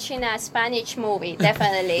you're watching a Spanish movie,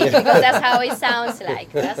 definitely, because that's how it sounds like.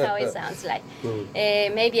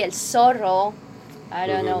 Maybe El Zorro, I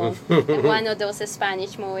don't know, one of those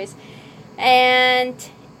Spanish movies. And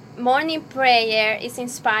morning prayer is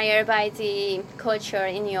inspired by the culture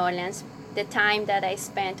in New Orleans. The time that I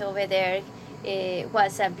spent over there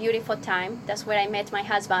was a beautiful time. That's where I met my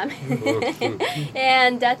husband.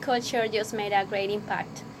 And that culture just made a great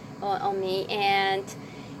impact on me. And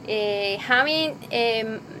having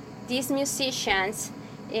these musicians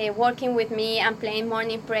working with me and playing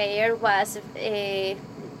morning prayer was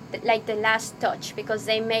like the last touch, because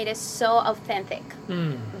they made it so authentic.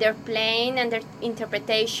 Their playing and their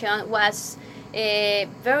interpretation was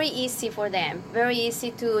very easy for them, very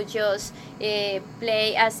easy to just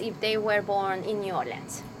play as if they were born in New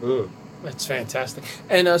Orleans. That's fantastic.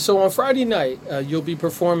 And so on Friday night, you'll be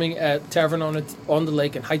performing at Tavern on the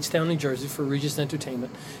Lake in Hightstown, New Jersey for REJS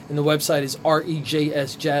Entertainment. And the website is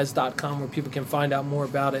rejsjazz.com, where people can find out more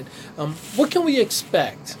about it. What can we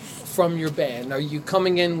expect from your band? Are you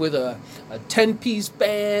coming in with a 10-piece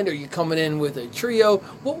band? Are you coming in with a trio?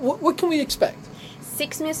 What can we expect?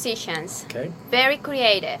 6 musicians. Okay. Very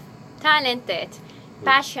creative, talented,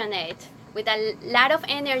 passionate, with a lot of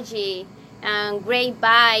energy and great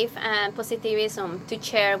vibe and positivism to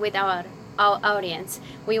share with our audience.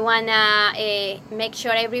 We want to make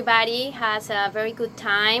sure everybody has a very good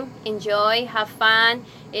time, enjoy, have fun,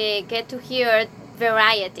 get to hear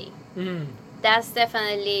variety. That's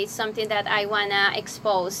definitely something that I want to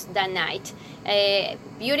expose that night.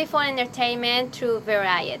 Beautiful entertainment through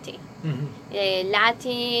variety.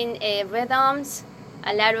 Latin rhythms,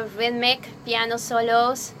 a lot of rhythmic piano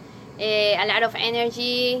solos, a lot of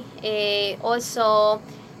energy. Also,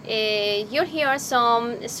 you'll hear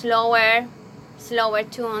some slower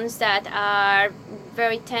tunes that are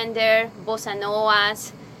very tender, bossa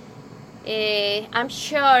novas. I'm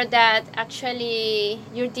sure that actually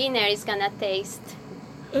your dinner is gonna taste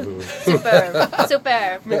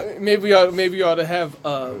superb. Maybe you ought to have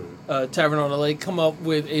Tavern on the Lake come up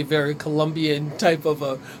with a very Colombian type of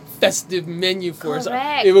a festive menu for us.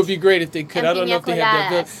 Correct. It would be great if they could. And I don't know if they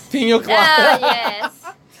have that. coladas. Pina colada. Yes.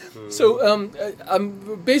 So,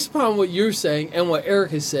 based upon what you're saying and what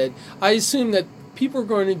Eric has said, I assume that people are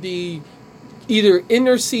going to be either in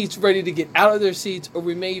their seats, ready to get out of their seats, or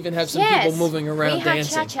we may even have some people moving around dancing. We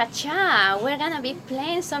have cha-cha-cha. We're going to be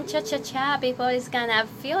playing some cha-cha-cha. People is going to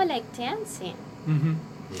feel like dancing.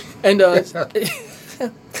 And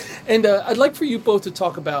I'd like for you both to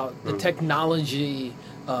talk about the technology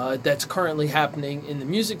that's currently happening in the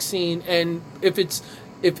music scene, and if it's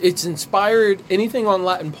inspired anything on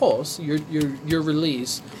Latin Pulse, your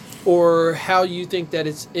release, or how you think that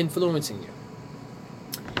it's influencing you.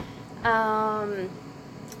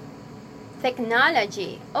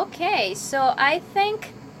 Technology. Okay, so I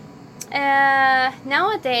think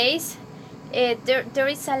nowadays there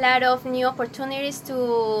is a lot of new opportunities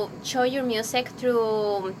to show your music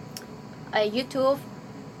through YouTube,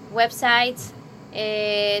 websites,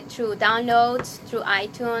 through downloads, through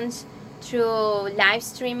iTunes, through live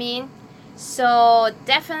streaming. So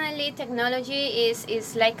definitely technology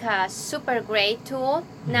is like a super great tool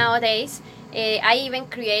nowadays. I even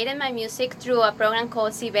created my music through a program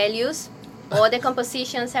called Sibelius. All the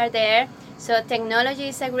compositions are there. So technology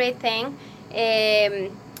is a great thing.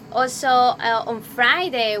 Also on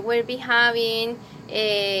Friday we'll be having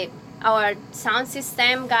our sound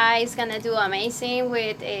system guy is gonna do amazing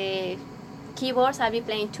with keyboards. I'll be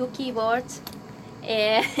playing 2 keyboards.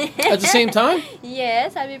 At the same time?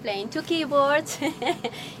 Yes, I'll be playing 2 keyboards.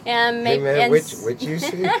 And Hey man, which you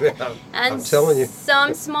see? I'm telling you.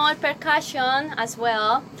 Some small percussion as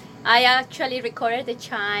well. I actually recorded the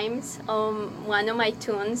chimes on one of my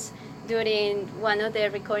tunes during one of the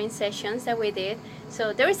recording sessions that we did.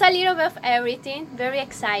 So there is a little bit of everything, very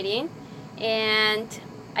exciting, and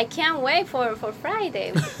I can't wait for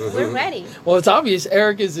Friday. We're ready. Well, it's obvious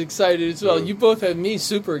Eric is excited as well. You both have me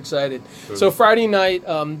super excited. So Friday night,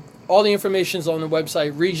 all the information is on the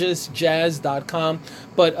website, REJSJazz.com.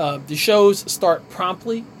 But the shows start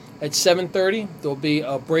promptly at 7:30. There'll be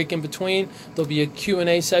a break in between. There'll be a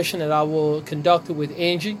Q&A session that I will conduct with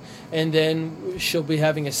Angy, and then she'll be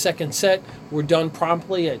having a second set. We're done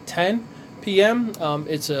promptly at 10 p.m.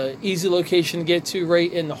 It's an easy location to get to,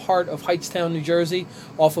 right in the heart of Hightstown, New Jersey,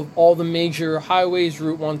 off of all the major highways,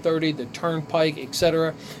 Route 130, the Turnpike,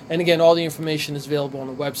 etc. And again, all the information is available on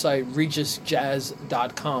the website,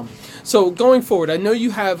 REJSJazz.com. So going forward, I know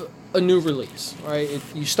you have a new release, right?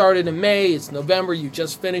 You started in May, it's November, you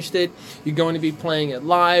just finished it, you're going to be playing it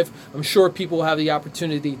live. I'm sure people will have the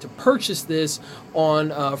opportunity to purchase this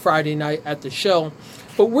on Friday night at the show.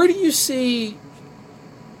 But where do you see,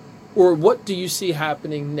 or what do you see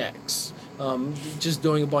happening next? Just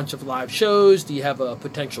doing a bunch of live shows? Do you have a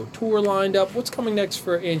potential tour lined up? What's coming next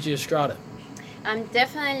for Angy Estrada? I'm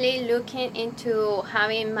definitely looking into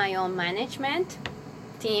having my own management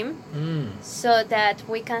team so that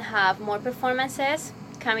we can have more performances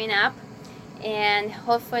coming up, and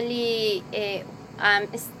hopefully I'm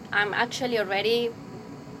actually already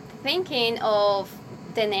thinking of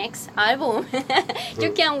the next album.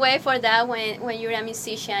 You can't wait for that. When you're a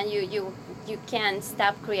musician, you can't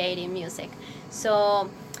stop creating music. So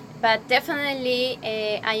but definitely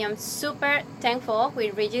I am super thankful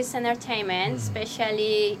with REJS Entertainment,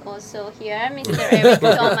 especially also here Mr. Eric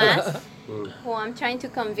Thomas, who I'm trying to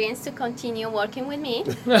convince to continue working with me.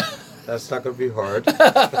 That's not going to be hard.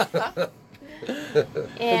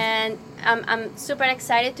 And I'm super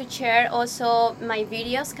excited to share also my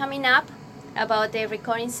videos coming up about the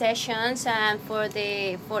recording sessions, and for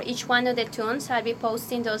each one of the tunes I'll be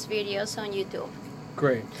posting those videos on YouTube.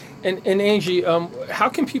 Great. And Angy, how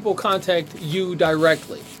can people contact you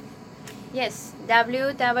directly? Yes,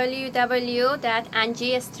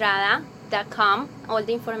 www.angyestrada.com. All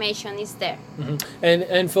the information is there.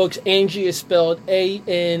 And folks, Angy is spelled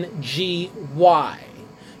A-N-G-Y.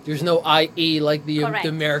 There's no I-E like the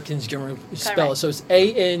Americans generally spell it. So it's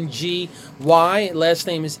A-N-G-Y. Last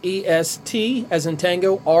name is E-S-T, as in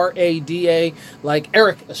Tango, R-A-D-A, like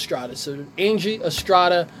Eric Estrada. So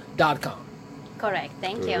angyestrada.com. Correct.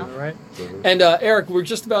 Thank you. All right. And Eric, we're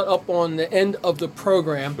just about up on the end of the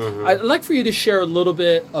program. I'd like for you to share a little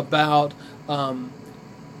bit about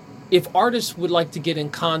if artists would like to get in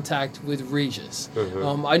contact with REJS.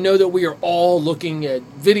 I know that we are all looking at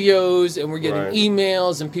videos and we're getting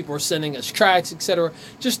emails and people are sending us tracks, etc.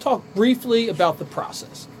 Just talk briefly about the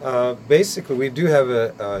process. Basically, we do have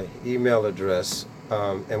a email address,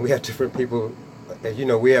 and we have different people. You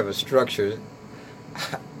know, we have a structure.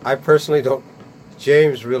 I personally don't.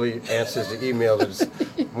 James really answers the emails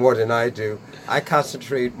more than I do. I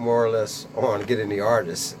concentrate more or less on getting the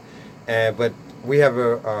artists, but we have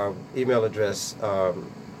a email address.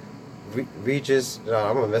 REJS.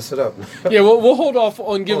 I'm gonna mess it up. Yeah, we'll hold off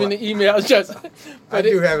on giving the email address. I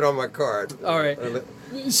do have it on my card. All right.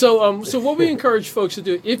 So what we encourage folks to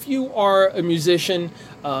do, if you are a musician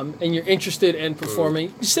and you're interested in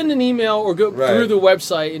performing, send an email or go through the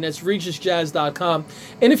website, and that's REJSJazz.com.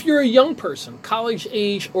 And if you're a young person, college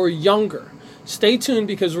age or younger, stay tuned,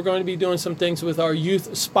 because we're going to be doing some things with our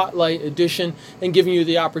Youth Spotlight edition and giving you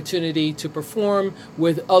the opportunity to perform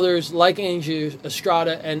with others like Angy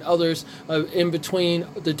Estrada and others in between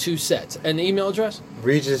the two sets. And the email address?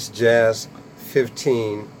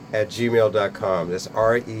 REJSJazz15@gmail.com. That's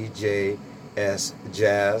REJS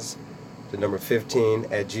Jazz, the number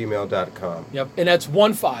 15@gmail.com. Yep, and that's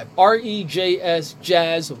 15, REJS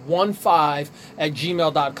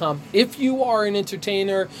Jazz15@gmail.com. If you are an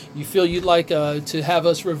entertainer, you feel you'd like to have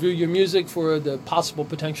us review your music for the possible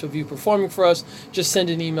potential of you performing for us, just send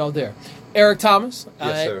an email there. Eric Thomas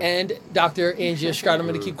and Dr. Angy Estrada, I'm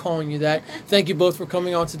going to keep calling you that. Thank you both for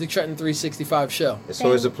coming on to the Trenton 365 show. It's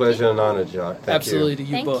always a pleasure and honor, Jacque. Absolutely, to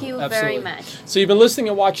you both. Thank you Absolutely. very much. So you've been listening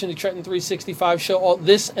and watching the Trenton 365 show. All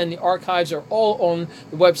this and the archives are all on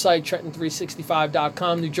the website,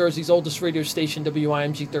 Trenton365.com, New Jersey's oldest radio station,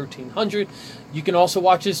 WIMG 1300. You can also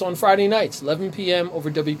watch this on Friday nights, 11 p.m. over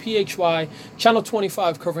WPHY, Channel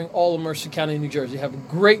 25, covering all of Mercer County, New Jersey. Have a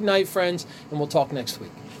great night, friends, and we'll talk next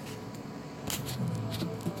week.